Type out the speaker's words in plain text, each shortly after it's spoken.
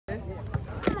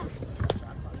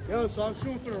Yo, so I'm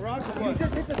shooting for the rock or what? You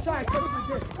just hit the side.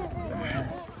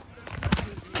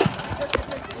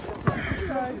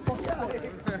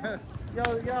 Yo,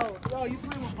 you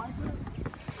playing with Mike?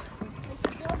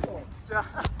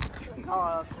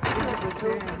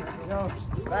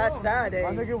 Last Saturday.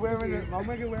 My nigga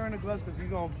wearing the gloves because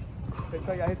they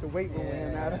tell you I hit the weight room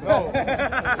and that. No.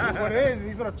 What it is,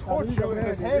 he's gonna torture you and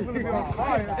his head's gonna be on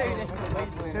fire.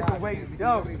 Hit the weight.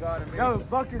 Yo,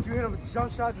 Buckets, you hit him with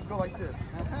jump shots, just go like this.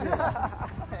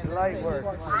 Light work.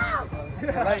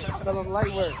 Tell him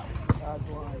light work.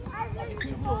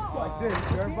 Like this.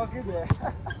 You heard Buckets? Yeah.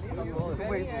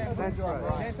 Wait, bench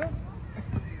press.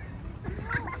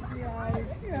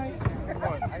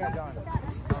 I got John.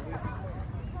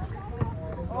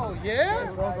 Oh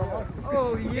yeah?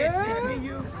 Oh yeah?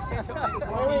 The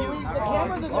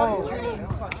cameras are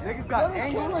Niggas got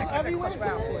angles everywhere.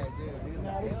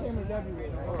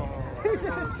 This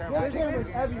camera's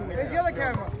everywhere. Where's the other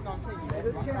camera?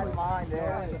 This camera's mine,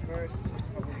 yeah.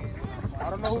 I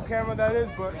don't know who camera that is,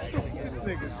 but this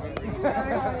nigga's.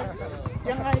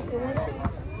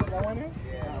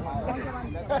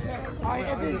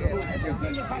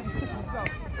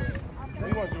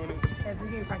 You want doing it?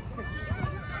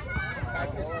 I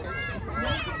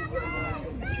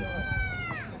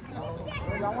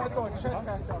want to throw a chest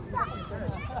pass out.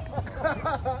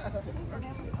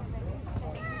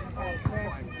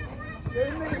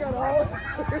 This nigga got all.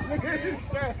 This nigga is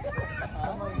shit.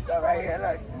 Right here,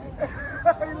 look.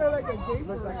 You look like a gay.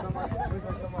 Looks like somebody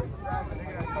grabbed the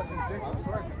nigga that touching dicks and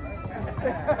twerking.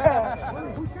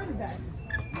 Who shirt is that?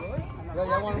 Yo,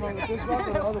 y'all want to run with this rock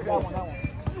or the other guy on that one?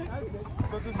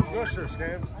 So this is your shirt,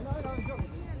 Scams.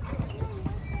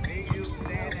 Me, you,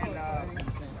 Stan, and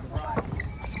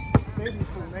Baby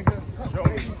food, nigga.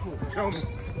 Show me.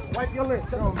 Wipe your lips.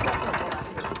 Show me.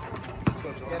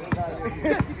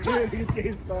 This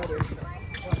game started.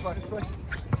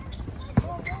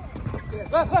 Hit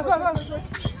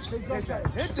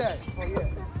that. Oh, yeah.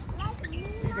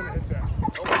 He's going to hit that.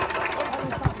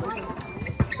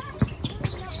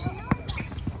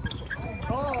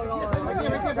 Oh, no. Right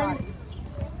there, baby.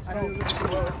 I don't know.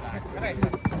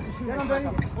 Get him, baby. I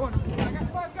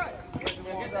got 5 guys.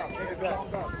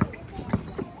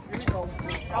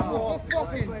 I'm all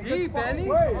fucking deep, Benny.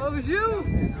 What was you?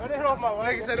 Don't hit off my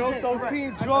leg. He said, off those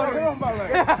Team Jordan. Hit off my leg.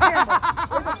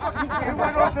 He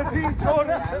went off the Team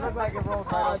Jordan. it looked like it rolled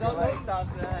out. Don't stop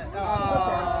that.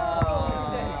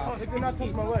 He did not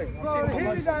touch my leg. Bro,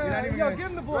 yo, give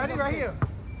him the ball. Ready, right here.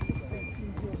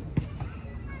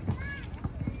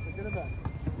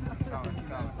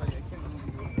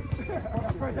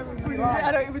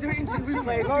 I don't even do instant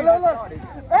replay. Look.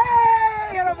 Hey!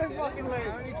 Get up his fucking leg.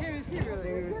 You can't even see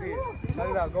really. Cut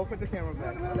it out. Go put the camera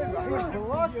back. He was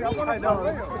blocked. I want to know.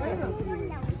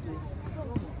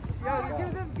 Yo,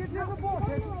 give them the ball.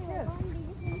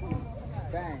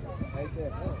 Bang. Right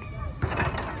there.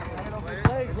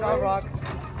 It's all rock. It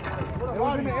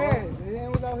was in the air. The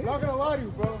hand was out here. Not gonna lie to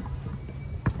you, bro.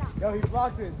 Yo, he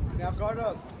blocked it. Now guard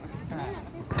up.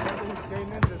 Gay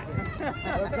ninja thing.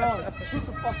 Let's go. Shoot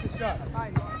the fucking shot.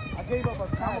 I gave up a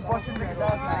time. I'm busting niggas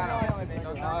ass now.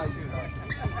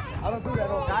 I don't do that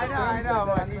all the time. I know,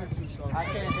 but I needed to, so. I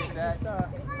can't hit that.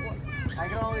 I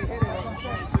can only hit it when I'm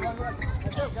trying to shoot.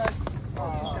 What's up, guys?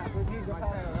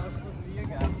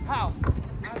 How?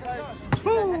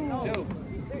 Boom!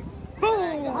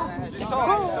 Boom! Just talk.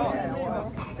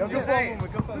 Yo, good ball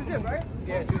movement. Good ball 2-zip, right?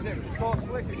 Yeah, 2-zip. Just call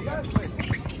switch if you got to switch.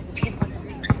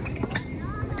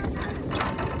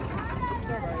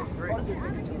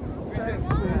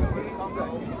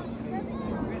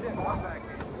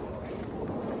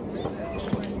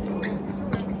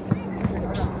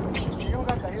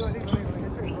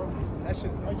 That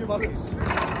shit buckets.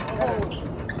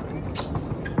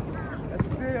 That's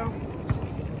the deal.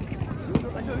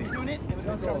 I know he's doing it.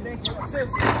 Let's go. Thank you.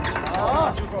 Assist.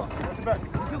 That's it back.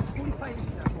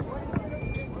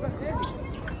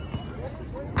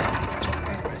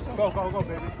 Go,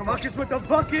 baby. Come on. Buckets with the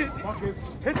bucket. Buckets.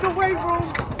 Hit the weight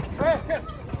room. Hey,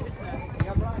 You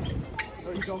got Brian?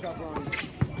 No, you don't got Brian.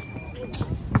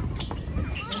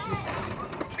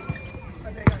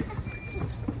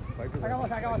 I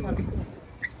got one.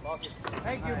 Buckets.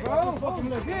 Thank you, bro. Fucking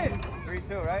legit.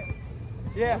 3-2, right?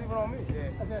 Yeah. Leave it on me. Yeah.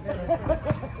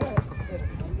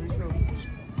 3-2.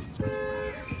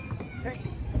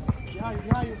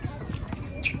 Behind you.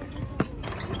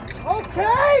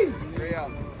 okay! 3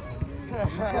 up. Yo,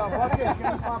 bucket.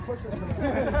 Give me 5 push-ups.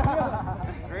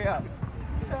 3 up.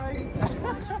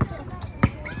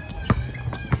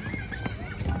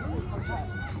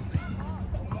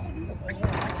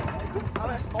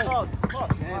 Oh,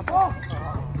 fuck.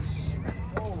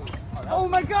 Oh, that Oh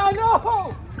my God,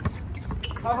 no!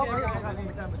 How about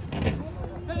you?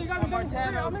 Then you got me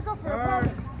Montana. I'll make up for it.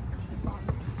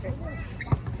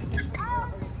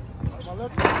 My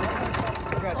left.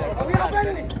 Oh, we out,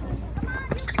 Benny.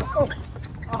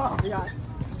 Oh, yeah.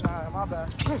 Nah, my bad.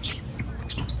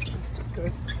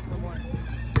 Good.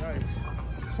 Nice.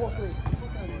 4-3.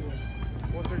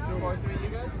 4-3-2. 4-3, you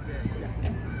guys?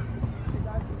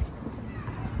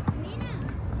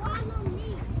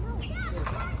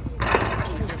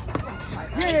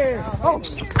 Yeah. Oh.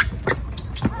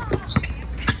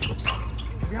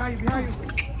 Behind you.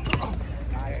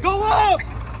 Go up!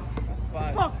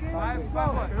 5. Fuck,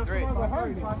 3.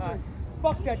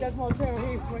 Fuck that. That's Montana. He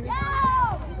ain't swinging.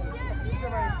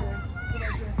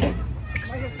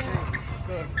 It's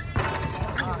good.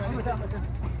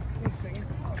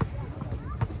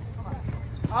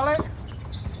 Ollie.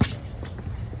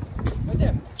 Right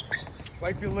there.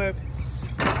 Wipe your lip.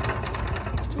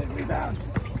 Good rebound.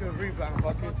 Good rebound,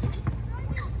 buckets.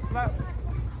 Left.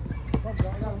 I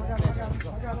got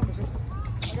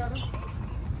him.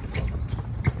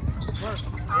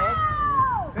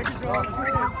 Thank you, John.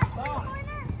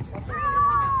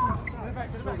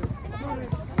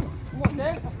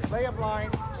 Layup line.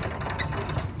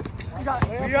 You got it.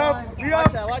 We up.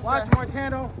 Watch that, watch Watch that.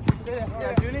 Montano.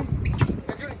 Yeah, Junie.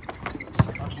 Yeah, Junie.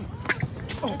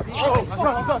 Oh,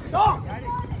 what's up?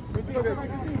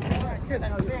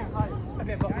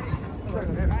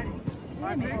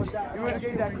 You would have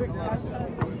gave that quick time.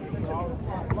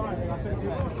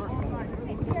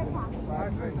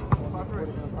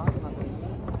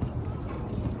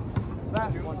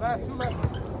 Last, two left.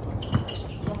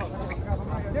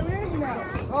 They're in now.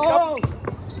 Oh!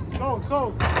 So.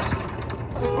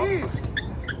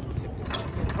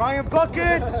 Ryan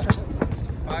buckets!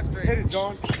 5-3. Hit it,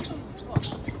 John.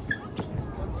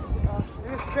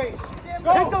 In his face. Hit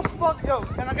the fuck, yo.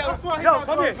 Can I get it? Yo,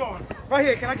 come here. Right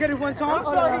here. Can I get it one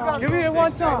time? Give me it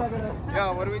one time.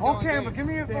 Yo, what are we doing? On camera. Give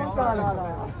me it one time.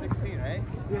 No. 16, right?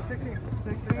 Yeah, 16.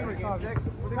 16 or Game 6?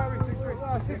 With Kyrie,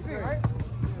 16, right?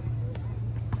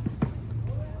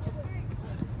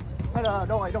 Don't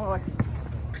worry.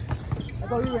 I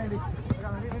go you, Andy.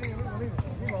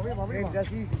 Leave him.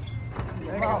 That's easy.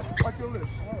 Wow. Watch your lips.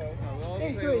 We'll all play a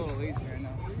 8-3. little easy right now.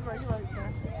 You're right,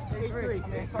 man. 8-3.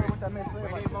 Man, started with that mess. We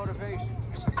need motivation.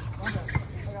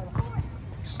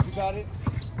 You got it.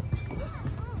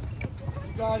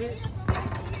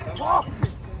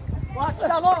 Watch,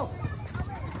 Salo.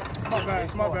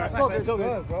 It's my bad. It's all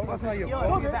good, bro. That's not your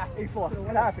fault. fault. 8-4.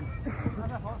 It happens.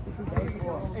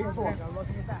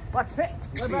 8-4. Watch fit.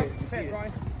 You see it.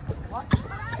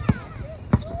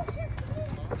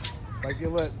 Wipe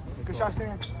your lip. Good shot,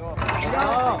 Stan.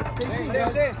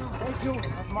 Same. Thank you.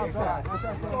 That's my bad.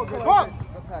 Fuck!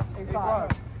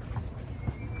 8-5.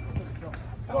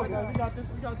 We got this.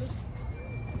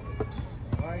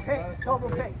 Hey, double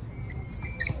pick.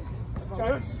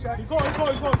 Check. He's going.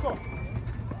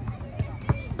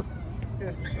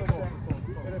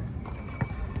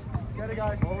 Get it,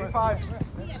 guys. 8-5.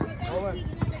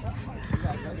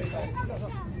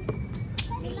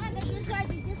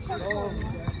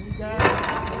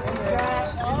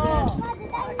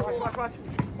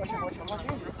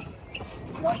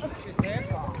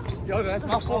 Yo, that's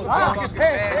my fault. Fucking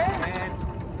fast, man.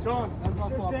 John, that's my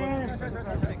fault.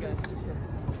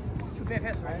 Two bad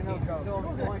hits, right?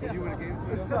 You would have gave it to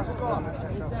me.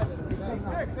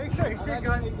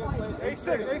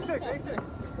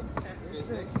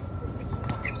 8-6.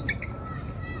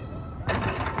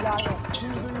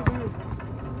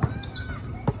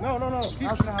 No. Keep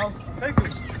House in the house. Take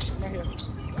it. Right here.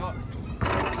 Oh.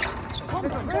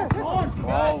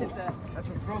 That's a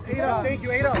broken 8 up. Thank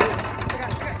you. 8 up.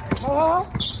 Oh,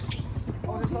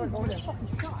 this side, over there. Fucking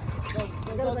shot.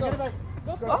 Get it back.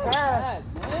 Go pass.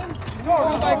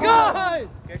 Oh my God!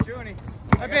 Get Junie.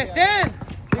 Okay, stand!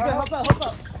 Help out.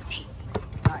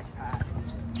 Nice pass.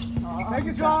 Thank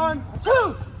you, John.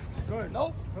 2. Good.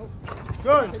 Nope.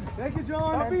 Good. Thank you,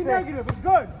 John. Don't be 10-6. negative. It's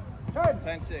good.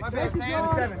 10-6. My bad, John.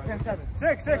 10-7.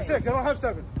 6. I don't have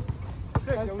 7. 6.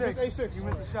 It was just 8-6. You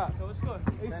missed the shot. So it's good.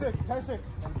 8-6. 10-6.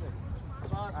 Come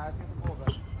on. Alright, take the ball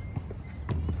back.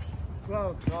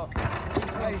 12.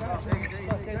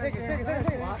 Take it.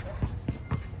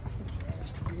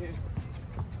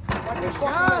 Good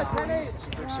shot.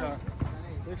 10-8.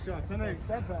 Big shot. 10-8.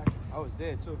 Step back. I was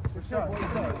there too. Good shot. Good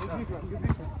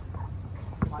defense.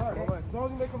 Sorry, as long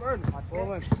as you make him earn it.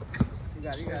 All in. You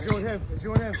got It's it. you and him. It's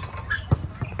you and him.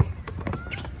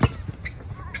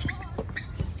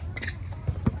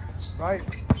 Right.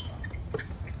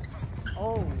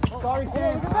 Oh, sorry,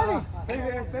 Stan. Look at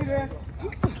Benny. Stay there.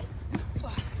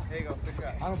 There you go. Good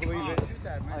shot. I don't believe it. Shoot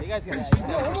that, man. Oh, you guys gotta Shoot shoot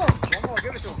that. that. One more.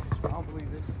 Give it to him. I don't believe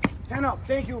it. 10 up.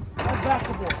 Thank you. That's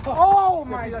basketball. Oh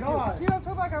my See, God. see what I'm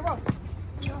talking about? I got rocks.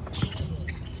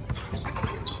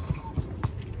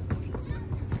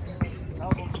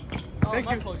 Thank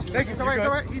you. Thank you. It's all right, it's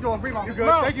all right. He's on rebound. You good?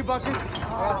 Come on. Thank you, Buckets.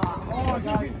 Oh,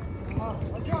 Jimmy.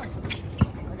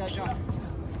 I got John.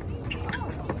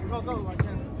 Go, go, like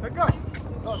that. Pick up.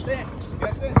 Go, stand. You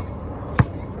got this?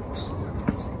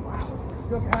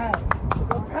 Good pass.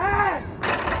 Good pass.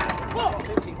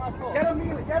 15. Get him,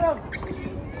 Neely. Get him.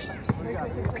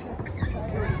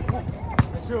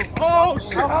 Shoot. Oh,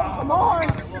 shit. Come on.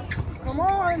 Come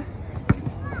on.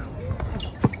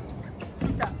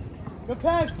 Good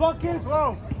pass, Buckets.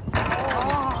 Whoa.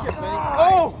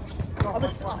 Oh. I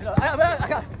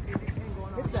got.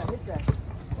 Hit that.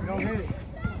 You don't hit it.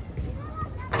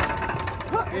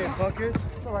 Yeah, Buckets.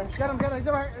 It's all right. Get him. It's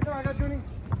all right. It's all right. I got Junie.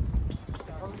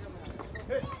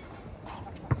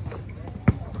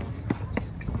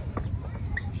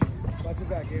 Watch your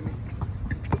back, Amy.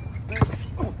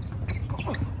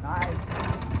 Nice.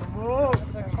 Move.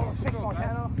 Thanks,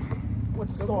 Montana.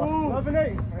 What's the score?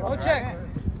 11-8. Go check.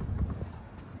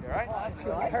 You alright?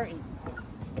 Hurting.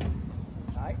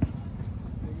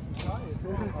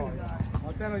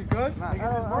 Montana, you good? Can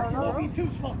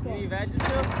you imagine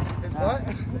yourself? It's what?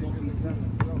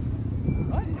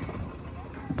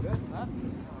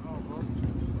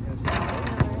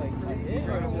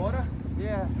 You're in the water?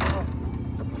 Yeah.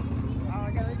 I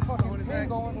got a fucking pain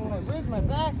going. Where's my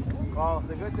back? Well,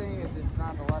 the good thing is it's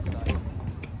not the left side.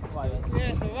 Yeah,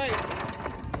 it's the right.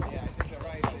 Yeah, I think the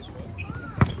right is what.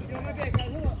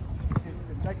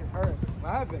 His neck is hurt.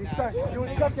 What happened? You were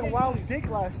sucking wild dick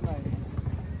last night.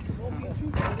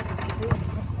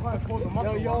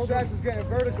 Yo, your old ass is getting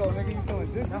vertigo, nigga. You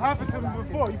feeling dizzy? That happened to me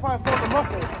before. You probably felt the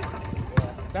muscle.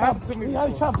 That happened to me You know,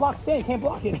 you before. trying to block Stan, you can't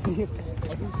block it.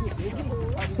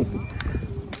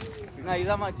 No, he's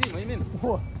on my team. What do you mean?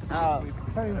 What?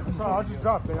 So I'll just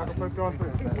drop it. I can play 3 on 3.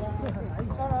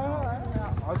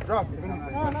 I'll just drop it.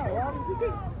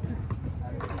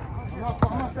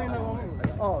 I'm not saying that wrong.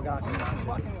 Oh, gotcha.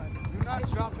 You're not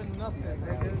dropping nothing,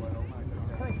 nigga.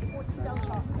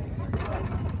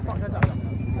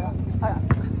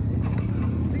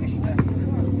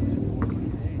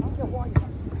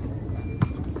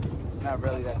 Not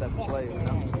really that type of play, you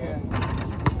know?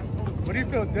 What do you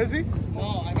feel, dizzy?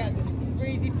 No, I got this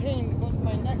crazy pain that goes from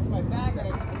my neck to my back, and I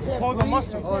can't Hold the breathe,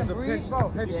 muscle. I Oh, it's a can't pinch.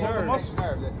 breathe. Pinch Hold the nerve. muscle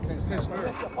nerve. That's a pinch Pinch nerve.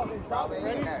 nerve. Probably in the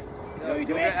neck. No, you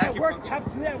do that at work. Have to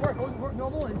do that at work. Go to work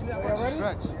normal and do that at work. Ready?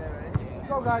 Stretch. Let's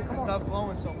go, guys. Come on. Stop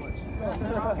blowing so much.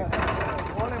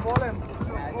 Ball in.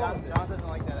 John doesn't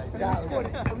like that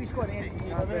idea. We scored Andy.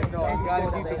 No, you gotta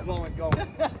keep the blowing going.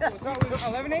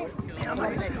 11-8?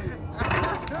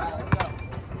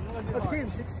 Let's get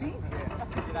him 16.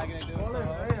 You're not gonna do it.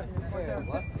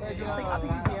 What?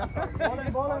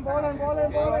 Ball in.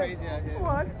 Crazy out here.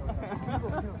 What?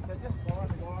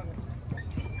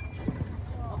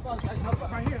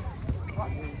 Right here.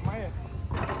 Right here.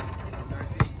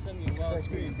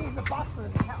 He's the boss for the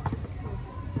house.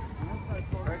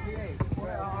 38.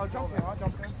 I'll jump in.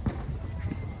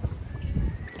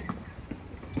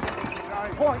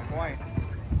 Point.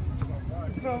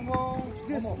 From long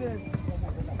distance.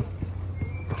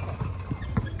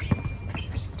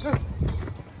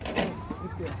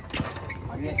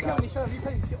 You should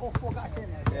have all 4 guys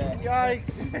standing there. Yeah.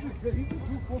 Yikes.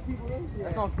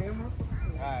 That's on camera?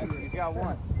 Alright, you got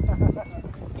one.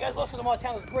 You guys lost to the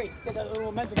Montana's break. Get that little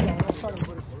momentum going. I'm trying to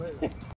put it.